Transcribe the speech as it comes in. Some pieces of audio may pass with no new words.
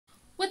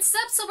What's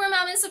up, Super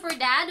Mom and Super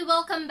Dad?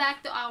 Welcome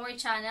back to our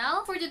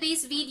channel. For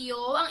today's video,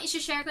 ang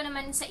isi-share ko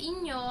naman sa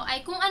inyo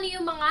ay kung ano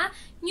yung mga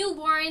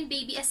newborn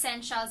baby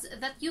essentials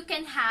that you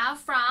can have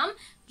from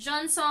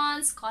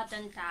Johnson's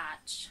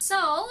Cottontouch.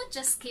 So,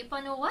 just keep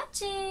on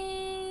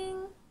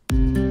watching!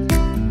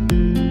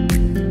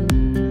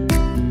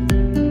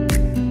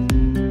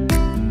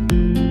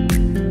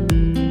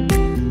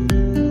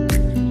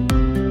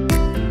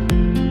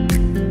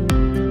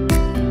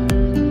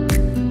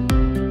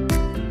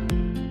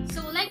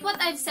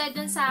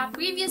 Dun sa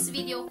previous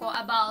video ko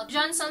about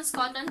Johnson's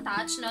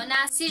Cottontouch, no,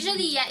 na si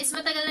Jaliyah is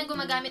matagal na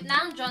gumagamit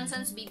ng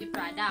Johnson's baby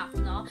product,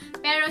 no,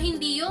 pero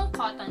hindi yung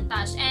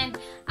Cottontouch. And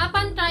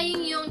upon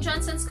trying yung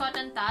Johnson's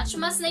Cottontouch,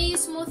 mas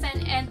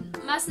nai-smoothen and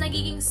mas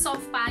nagiging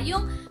soft pa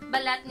yung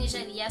balat ni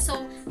Jaliyah.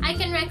 So, I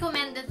can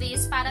recommend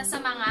this para sa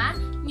mga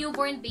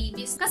newborn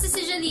babies. Kasi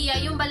si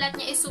Jaliyah, yung balat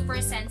niya is super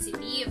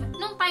sensitive.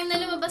 Nung time na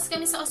lumabas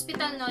kami sa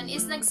ospital noon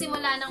is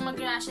nagsimula ng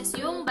mag-rashes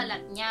yung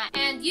balat niya.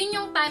 And yun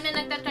yung time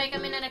na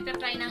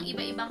nagtatry ng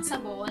iba-ibang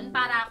sabon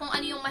para kung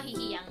ano yung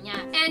mahihiyang niya.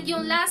 And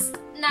yung last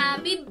na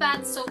baby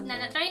bath soap na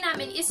na-try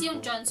namin is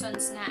yung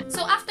Johnson's nga.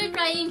 So, after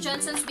trying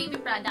Johnson's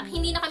baby product,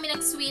 hindi na kami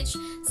nag-switch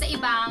sa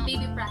ibang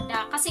baby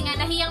product. Kasi nga,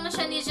 nahiyang na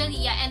siya ni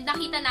Jaliyah and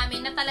nakita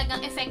namin na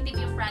talagang effective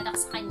yung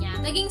product sa kanya.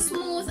 Naging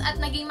smooth at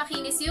naging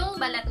makinis yung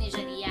balat ni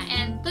Jaliyah.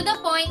 And to the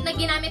point na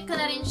ginamit ko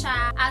na rin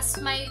siya as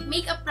my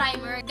makeup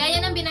primer, gaya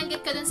ng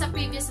binanggit ko dun sa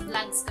previous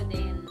vlogs ko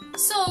din.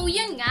 So,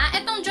 yun nga,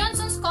 itong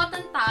Johnson's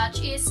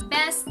Cottontouch is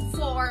best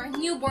for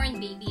newborn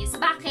babies.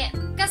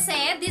 Bakit?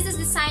 Kasi this is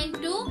designed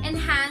to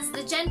enhance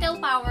the gentle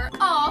power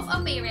of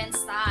a parent's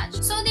touch.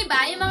 So, diba,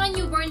 yung mga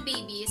newborn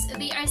babies,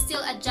 they are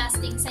still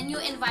adjusting sa new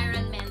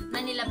environment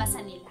na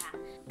nilabasan nila.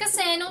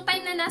 Kasi, nung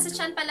time na nasa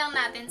tiyan pa lang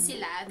natin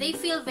sila, they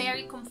feel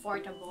very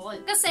comfortable.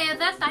 Kasi,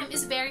 that time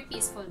is very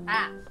peaceful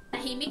pa.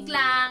 Tahimik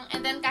lang, and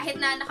then kahit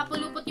na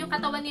nakapulupot yung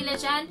katawan nila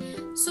dyan,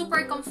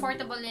 super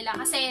comfortable nila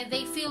kasi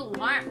they feel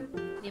warm.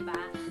 Diba?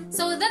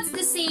 So, that's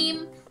the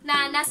same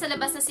na nasa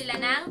labas na sila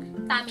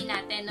ng tummy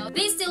natin, no?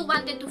 They still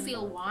wanted to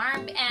feel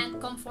warm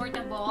and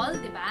comfortable,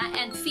 diba?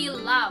 And feel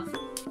love.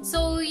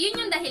 So, yun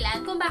yung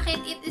dahilan kung bakit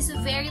it is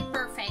very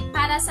perfect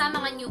para sa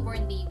mga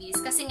newborn babies.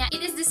 Kasi nga,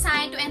 it is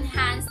designed to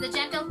enhance the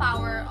gentle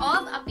power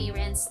of a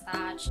parent's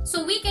touch.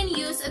 So, we can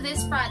use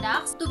these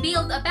products to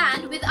build a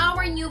bond with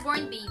our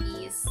newborn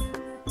babies.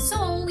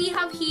 So, we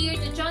have here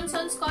the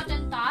Johnson's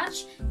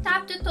Cottontouch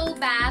top-to-toe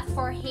bath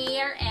for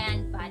hair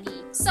and body.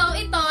 So,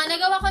 ito,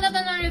 nagawa ko na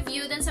ito ng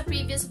review dun sa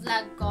previous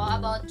vlog ko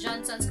about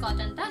Johnson's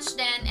Cottontouch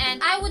din.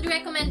 And I would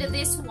recommend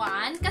this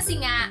one kasi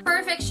nga,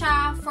 perfect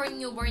siya for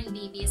newborn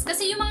babies.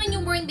 Kasi yung mga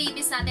newborn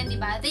babies natin,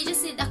 diba, they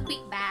just need a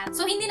quick bath.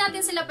 So, hindi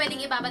natin sila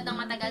pwedeng ibabad ng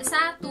matagal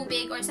sa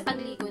tubig or sa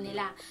pagligo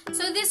nila.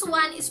 So, this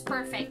one is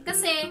perfect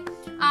kasi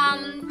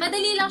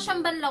madali lang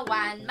siyang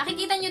banlawan.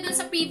 Makikita nyo dun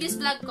sa previous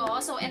vlog ko.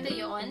 So, ito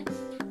yun.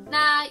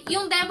 Na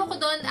yung demo ko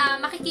doon,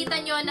 makikita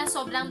nyo na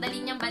sobrang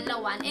dali niyang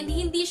banlawan and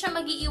hindi siya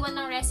mag-iiwan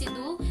ng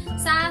residue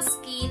sa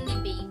skin ni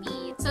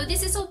baby. So, this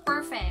is so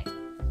perfect.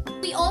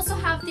 We also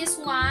have this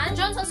one,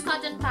 Johnson's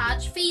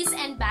Cottontouch Face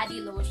and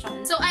Body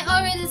Lotion. So, I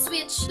already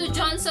switched to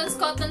Johnson's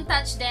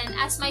Cottontouch then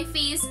as my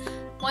face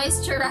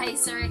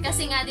moisturizer.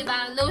 Kasi nga,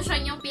 diba,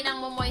 lotion yung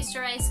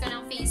pinang-moisturize ko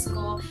ng face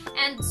ko.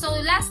 And so,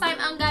 last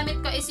time, ang gamit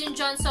ko is yung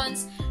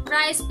Johnson's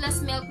Rice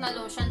plus Milk na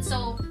lotion.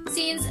 So,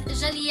 since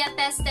Jaliyah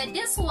tested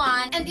this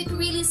one, and it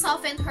really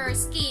softened her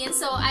skin,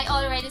 so I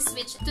already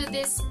switched to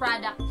this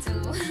product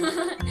too.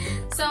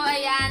 So,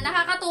 ayan,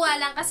 nakakatuwa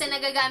lang kasi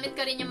nagagamit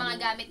ko rin yung mga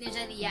gamit ni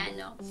Jaliyah,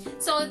 no?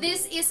 So,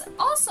 this is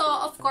also,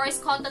 of course,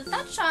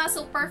 Cottontouch siya,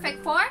 so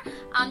perfect for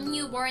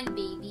newborn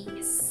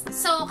babies.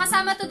 So,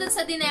 kasama to dun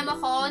sa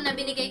dinemo ko na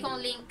binigay kong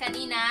link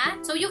kanina.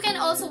 So, you can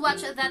also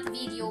watch that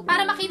video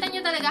para makita nyo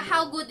talaga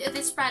how good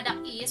this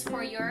product is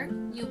for your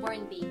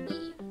newborn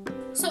baby.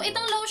 So,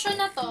 itong lotion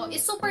na to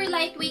is super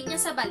lightweight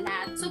niya sa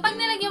balat. So, pag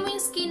nilagyan mo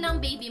yung skin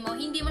ng baby mo,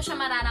 hindi mo siya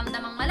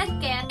mararamdamang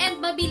malagkit and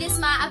mabilis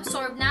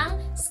ma-absorb ng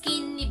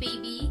skin ni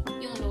baby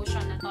yung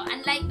lotion na to.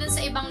 Unlike dun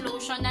sa ibang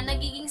lotion na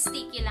nagiging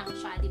sticky lang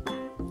siya, di ba?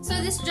 So,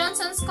 this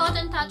Johnson's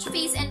Cottontouch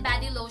Face and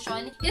Body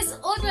Lotion is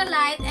ultra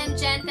light and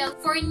gentle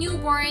for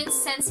newborn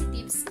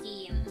sensitive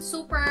skin.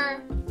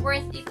 Super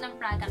worth it ng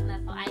product na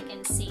to, I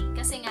can say.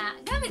 Kasi nga,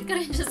 gamit ko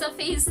rin siya sa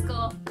face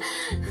ko.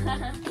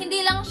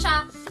 Hindi lang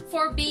siya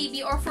for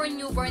baby or for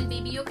newborn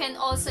baby. You can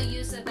also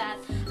use that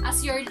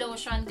as your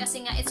lotion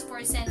kasi nga it's for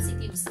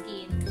sensitive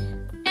skin.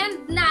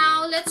 And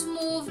now, let's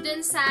move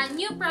dun sa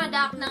new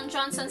product ng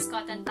Johnson's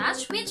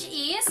Cottontouch, which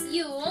is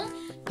yung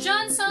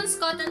Johnson's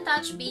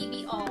Cottontouch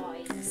Baby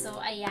Oil.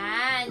 So,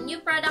 ayan. New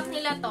product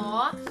nila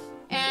to.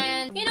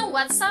 And, you know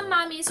what? Some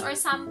mommies or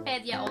some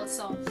pedia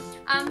also,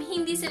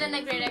 hindi sila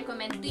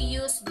nagre-recommend to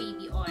use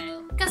baby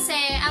oil. Kasi,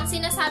 ang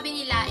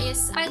sinasabi nila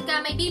is, pag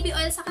may baby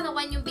oil sa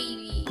katawan yung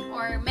baby,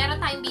 or meron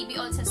tayong baby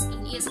oil sa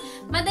skin is,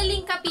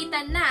 madaling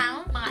kapitan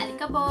ng mga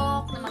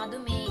alikabok, ng mga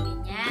dumi,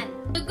 ganyan.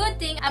 The good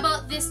thing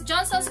about this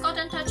Johnson's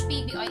Cottontouch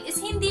Baby Oil is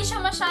hindi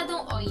siya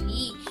masyadong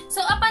oily.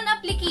 So, upon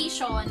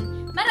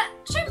application,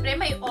 syempre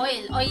may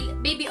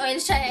baby oil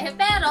siya eh,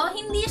 pero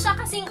hindi siya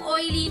kasi kasing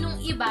oily nung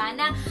iba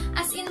na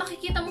as in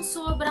makikita mo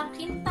sobrang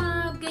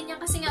kintab,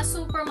 ganyan, kasi nga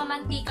super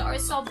mamantika or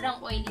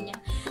sobrang oily niya.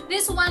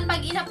 This one,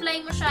 pag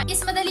in-apply mo siya, is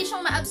madali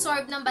siyang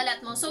ma-absorb ng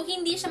balat mo, so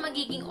hindi siya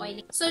magiging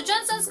oily. So,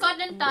 Johnson's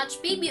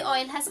Cottontouch Baby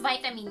Oil has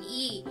vitamin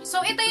E.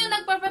 So, ito yung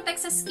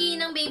nagpo-protect sa skin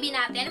ng baby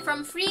natin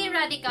from free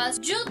radicals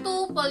due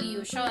to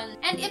pollution.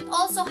 And it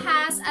also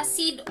has a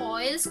seed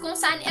oils kung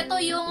saan ito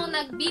yung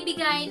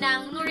nagbibigay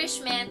ng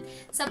nourishment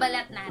sa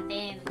balat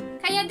natin.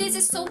 Kaya this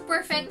is so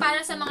perfect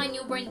para sa mga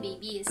newborn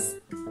babies.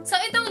 So,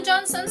 itong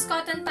Johnson's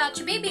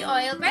Cottontouch Baby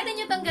Oil, pwede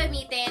nyo itong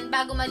gamitin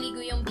bago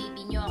maligo yung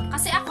baby nyo.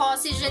 Kasi ako,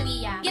 si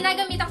Jalia,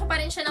 ginagamitan ko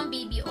pa rin siya ng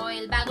baby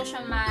oil bago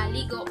siya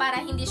maligo para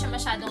hindi siya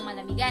masyadong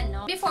malamigan,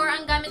 no? Before,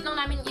 ang gamit lang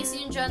namin is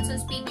yung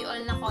Johnson's Baby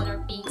Oil na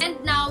color pink. And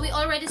now, we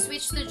already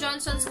switched to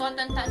Johnson's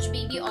Cottontouch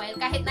Baby Oil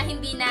kahit na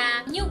hindi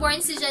na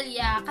newborn si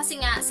Jalia kasi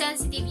nga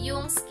sensitive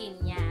yung skin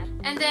niya.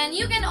 And then,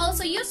 you can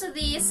also use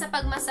this sa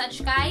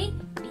pag-massage kay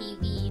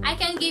baby. I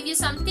can give you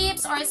some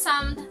tips or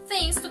some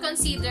things to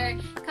consider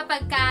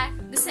kapag ka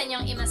gusto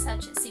nyong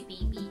i-massage si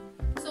baby.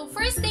 So,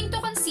 first thing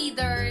to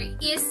consider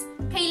is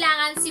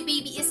kailangan si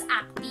baby is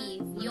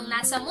active. Yung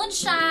nasa mood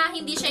siya,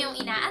 hindi siya yung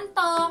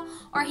inaantok,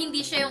 or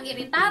hindi siya yung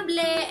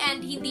irritable, and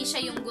hindi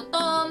siya yung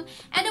gutom,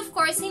 and of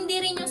course, hindi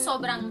rin yung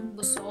sobrang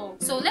busog.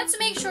 So, let's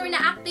make sure na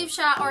active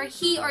siya or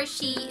he or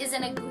she is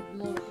in a good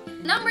mood.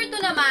 Number 2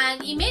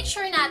 naman, i-make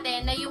sure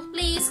natin na yung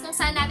place kung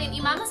saan natin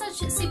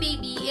i-massage si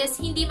baby is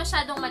hindi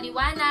masyadong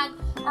maliwanag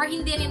or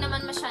hindi rin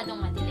naman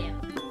masyadong madilim.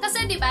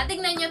 Kasi diba,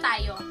 tignan nyo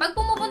tayo, pag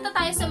pumupunta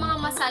tayo sa mga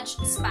massage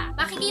spa,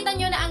 makikita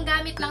nyo na ang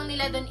gamit lang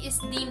nila dun is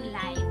dim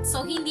light.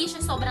 So, hindi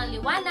siya sobrang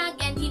liwanag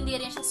and hindi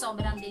rin siya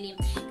sobrang dilim.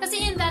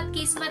 Kasi in that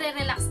case,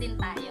 marerelax din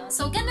tayo.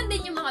 So, ganun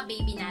din yung mga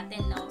baby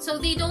natin, no? So,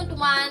 they don't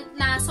want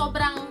na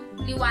sobrang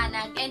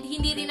liwanag and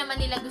hindi rin naman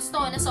nila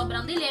gusto na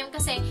sobrang dilim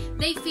kasi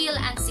they feel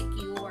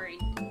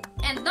unsecured.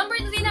 And number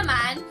 3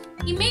 naman,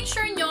 i-make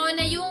sure nyo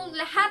na yung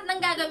lahat ng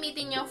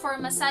gagamitin nyo for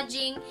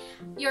massaging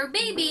your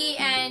baby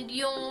and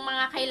yung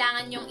mga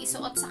kailangan nyong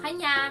isuot sa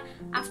kanya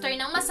after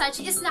ng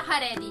massage is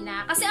naka-ready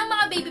na. Kasi ang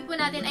mga baby po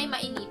natin ay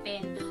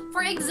mainipin.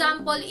 For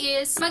example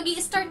is,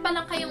 magi-start pa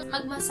lang kayong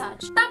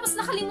mag-massage. Tapos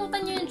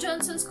nakalimutan nyo yung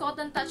Johnson's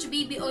Cottontouch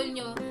Baby Oil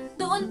nyo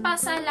doon pa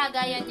sa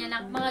lagayan niya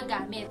ng mga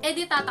gamit. Eh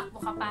di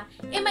tatakbo ka pa.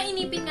 Eh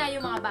mainipin nga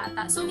yung mga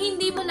bata. So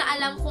hindi mo na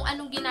alam kung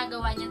anong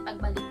ginagawa niyan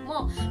pagbalik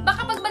mo.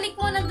 Baka pagbalik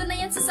mo nandun na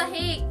yan sa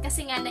sahig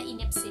kasi nga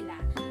nainip sila.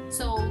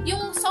 So,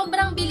 yung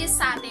sobrang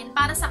bilis sa atin,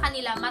 para sa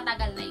kanila,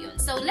 matagal na yun.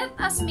 So, let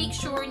us make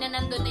sure na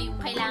nandun na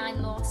yung kailangan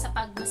mo sa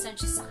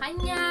pag-massage sa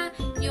kanya,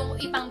 yung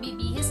ipang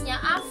bibihis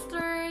niya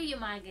after, yung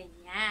mga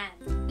ganyan.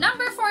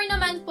 Number 4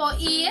 naman po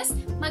is,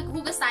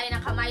 maghugas tayo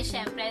ng kamay,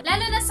 syempre.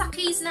 Lalo na sa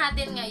case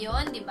natin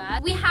ngayon, di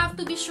ba? We have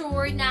to be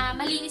sure na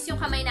malinis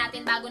yung kamay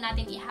natin bago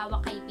natin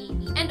ihawak kay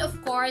baby. And of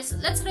course,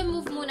 let's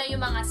remove muna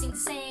yung mga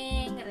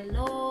singseng,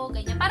 relo,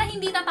 ganyan, para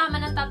hindi tatama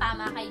ng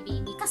tatama kay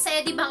baby.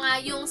 Kasi, di ba nga,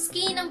 yung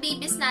skin ng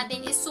babies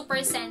natin is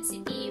super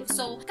sensitive.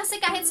 So,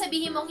 kasi kahit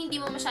sabihin mo hindi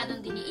mo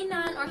masyadong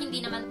diniinan or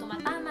hindi naman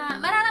tumatama,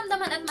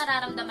 mararamdaman at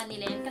mararamdaman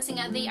nila yan kasi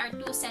nga they are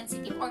too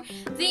sensitive or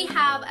they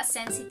have a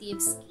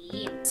sensitive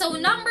skin. So,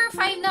 number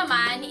 5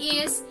 naman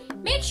is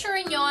make sure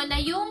nyo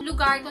na yung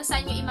lugar kung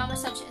saan nyo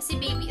i-massage si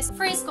baby is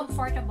first,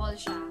 comfortable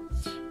siya.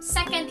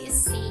 Second is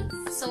safe.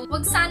 So,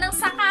 wag sanang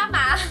sa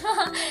kama,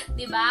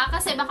 diba?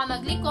 Kasi baka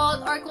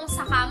maglikod or kung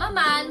sa kama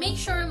man, make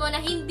sure mo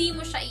na hindi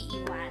mo siya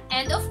iiwan.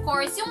 And of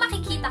course, yung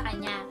makikita ka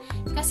niya.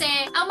 Kasi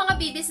ang mga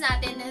babies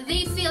natin,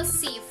 they feel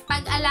safe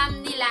pag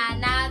alam nila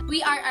na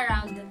we are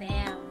around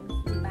them.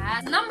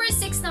 Diba? Number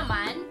 6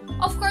 naman,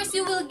 of course,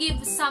 you will give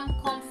some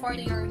comfort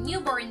to your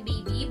newborn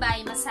baby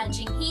by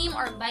massaging him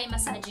or by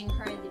massaging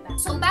her, diba?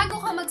 So,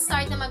 bago ka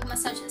mag-start na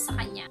mag-massage sa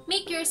kanya,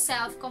 make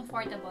yourself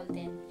comfortable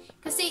din.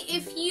 Kasi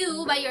if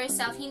you, by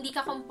yourself, hindi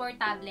ka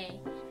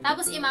komportable,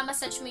 tapos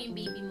imamassage mo yung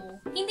baby mo,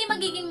 hindi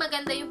magiging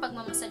maganda yung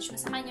pagmamassage mo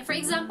sa kanya. For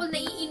example,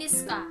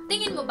 naiinis ka.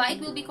 Tingin mo ba,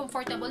 it will be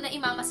comfortable na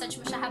imamassage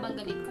mo siya habang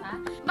galit ka?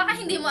 Baka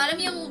hindi mo alam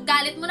yung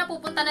galit mo na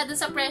pupunta na dun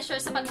sa pressure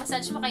sa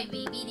pagmassage mo kay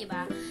baby,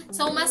 diba?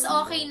 So, mas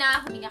okay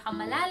na huminga kang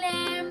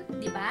malalim,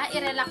 diba?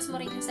 I-relax mo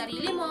rin yung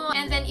sarili mo.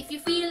 And then, if you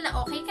feel na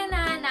okay ka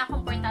na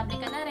komfortable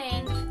ka na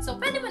rin, so,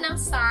 pwede mo nang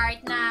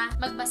start na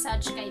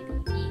mag-massage kay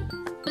baby.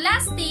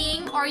 Last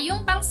thing, or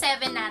yung pang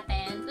 7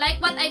 natin,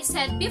 like what I've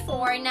said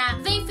before, na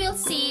they feel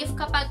safe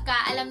kapag ka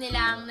alam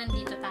nilang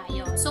nandito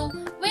tayo. So,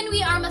 when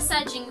we are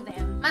massaging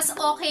them, mas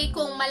okay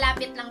kung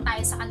malapit lang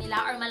tayo sa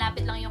kanila or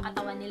malapit lang yung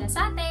katawan nila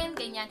sa atin,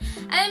 ganyan.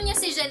 Alam niyo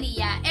si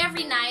Jalia,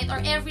 every night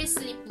or every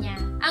sleep niya,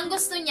 ang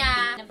gusto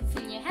niya,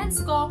 napifeel niya yung hands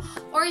ko,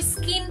 or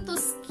skin to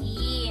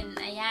skin.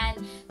 Ayan.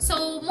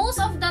 So, most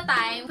of the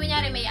time,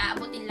 kunyari may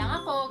aabutin lang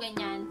ako,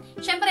 ganyan.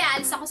 Siyempre,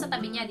 aalis ako sa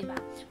tabi niya, di ba?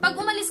 Pag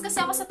umalis kasi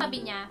ako sa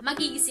tabi niya,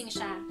 magigising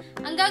siya.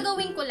 Ang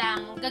gagawin ko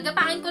lang,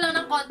 gagapain ko lang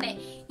ng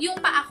konti, yung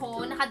paa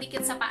ko nakadikit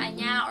sa paa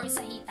niya or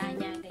sa hita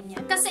niya,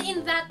 ganyan. Kasi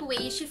in that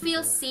way, she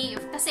feels safe.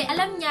 Kasi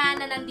alam niya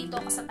na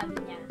nandito ako sa tabi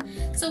niya.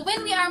 So,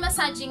 when we are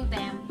massaging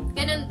them,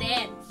 ganun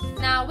din.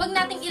 Na wag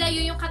nating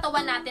ilayo yung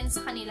katawan natin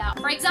sa kanila.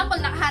 For example,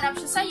 nakaharap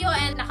siya sa'yo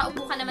and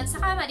nakaupo ka naman sa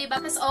kama, diba?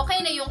 Mas okay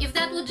na yung, if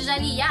that would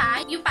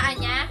Jalia, yung paa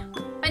niya,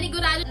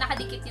 panigurado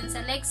nakadikit yun sa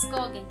legs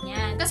ko,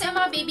 ganyan. Kasi ang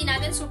mga baby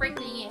natin super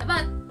clingy.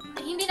 But,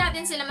 hindi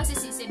natin sila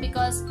masisisi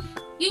because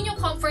yun yung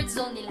comfort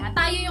zone nila.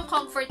 Tayo yung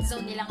comfort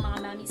zone nilang mga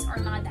mommies or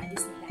mga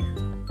daddies nila.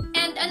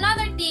 And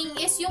another thing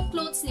is yung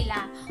clothes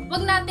nila.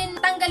 Huwag natin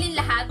tanggalin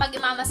lahat pag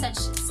imamassage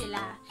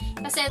sila.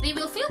 Kasi they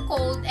will feel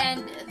cold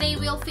and they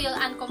will feel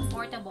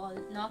uncomfortable,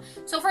 no?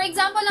 So, for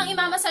example, ang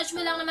imamassage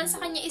mo lang naman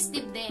sa kanya is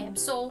dibdib.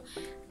 So,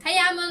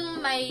 kaya mong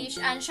may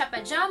siya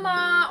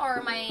pajama or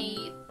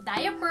may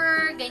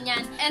diaper,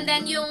 ganyan. And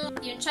then, yung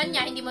tiyan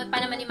niya, hindi mo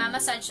pa naman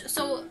imamassage.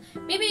 So,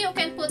 maybe you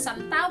can put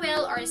some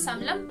towel or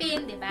some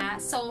lampin, diba?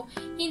 So,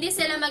 hindi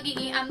sila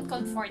magiging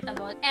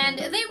uncomfortable.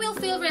 And they will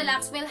feel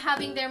relaxed while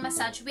having their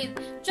massage with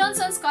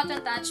Johnson's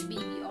Cottontouch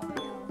Baby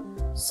Oil.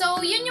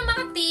 So, yun yung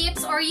mga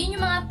tips or yun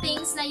yung mga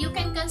things na you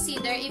can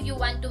consider if you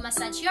want to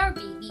massage your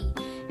baby.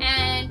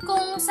 And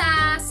kung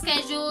sa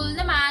schedule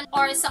naman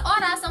or sa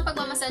oras ng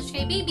pagmamassage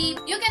kay baby,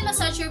 you can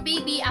massage your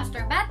baby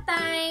after bath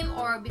time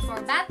or before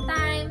bath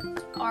time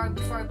or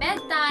before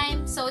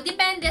bedtime. So,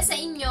 depende sa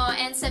inyo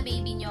and sa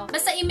baby nyo.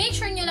 Basta i-make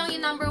sure nyo lang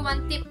yung number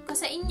 1 tip ko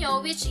sa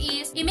inyo, which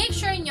is i-make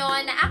sure nyo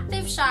na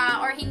active siya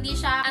or hindi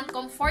siya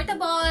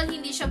uncomfortable,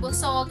 hindi siya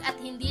busog, at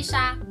hindi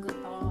siya gutom.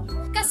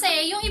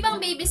 Kasi, yung ibang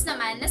babies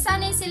naman,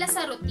 nasanay sila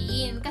sa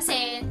routine.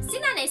 Kasi,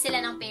 sinanay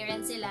sila ng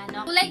parents sila,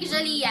 no? Like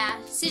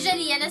Jalia, si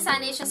Jalia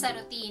nasanay siya sa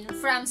routine.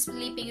 From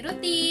sleeping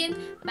routine,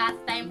 bath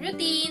time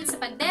routine, sa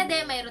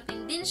pagdede, may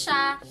routine din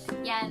siya.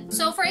 Yan.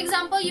 So, for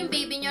example, yung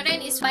baby nyo rin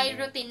is by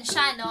routine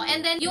siya, no? And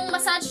then, yung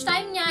massage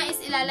time niya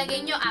is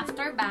ilalagay nyo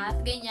after bath,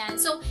 ganyan.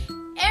 So,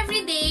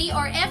 every day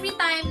or every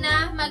time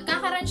na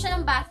magkakaroon siya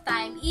ng bath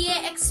time,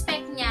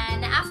 i-expect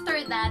niya na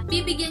after that,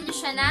 bibigyan niyo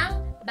siya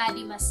ng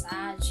body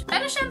massage.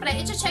 Pero syempre,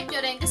 i-check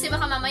nyo rin kasi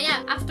baka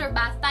mamaya, after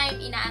bath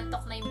time,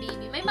 inaantok na yung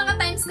baby. May mga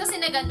times kasi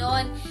na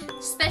ganon,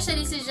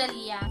 especially si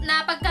Jalia,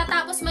 na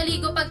pagkatapos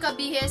maligo,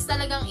 pagkabihis,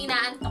 talagang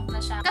inaantok na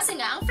siya. Kasi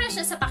nga, ang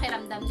fresh na sa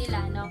pakiramdam nila,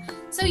 no?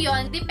 So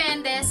yon,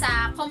 depende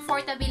sa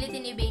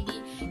comfortability ni baby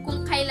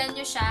kung kailan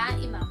nyo siya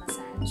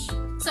imamassage.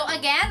 So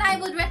again,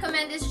 I would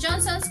recommend this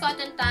Johnson's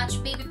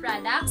Cottontouch baby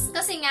products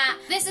kasi nga,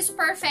 this is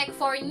perfect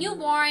for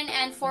newborn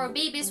and for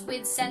babies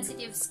with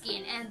sensitive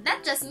skin. And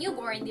not just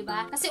newborn, di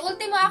ba? Kasi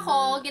ultimo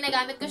ako,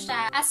 ginagamit ko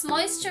siya as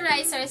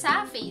moisturizer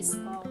sa face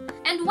ko.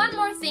 And one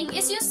more thing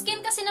is yung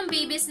skin kasi ng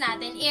babies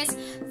natin is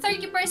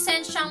 30%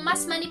 siyang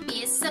mas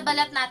manipis sa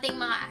balat nating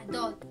mga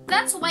adult.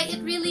 That's why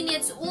it really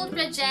needs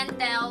ultra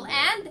gentle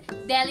and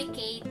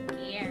delicate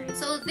care.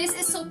 So this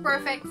is so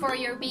perfect for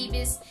your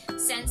baby's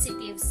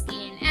sensitive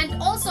skin.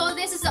 And also,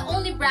 this is the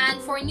only brand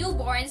for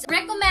newborns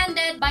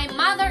recommended by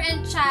Mother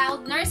and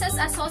Child Nurses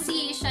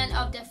Association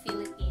of the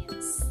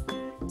Philippines.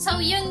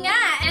 So, yun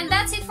nga. And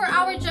that's it for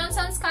our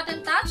Johnson's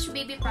Cottontouch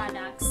baby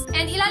products.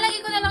 And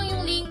ilalagay ko na lang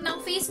yung link ng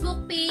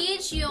Facebook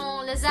page,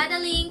 yung Lazada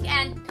link,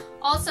 and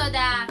also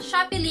the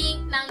Shopee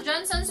link ng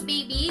Johnson's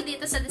Baby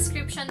dito sa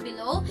description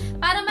below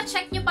para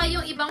ma-check nyo pa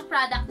yung ibang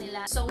product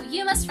nila. So,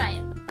 you must try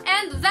it.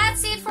 And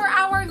that's it for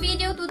our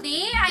video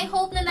today. I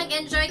hope na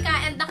nag-enjoy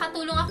ka and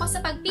nakatulong ako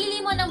sa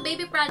pagpili mo ng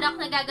baby product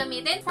na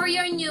gagamitin for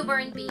your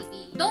newborn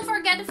baby. Don't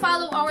forget to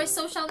follow our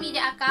social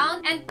media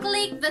account and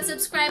click the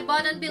subscribe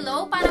button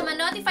below para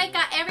ma-notify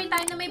ka every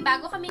time na may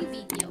bago kaming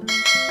video.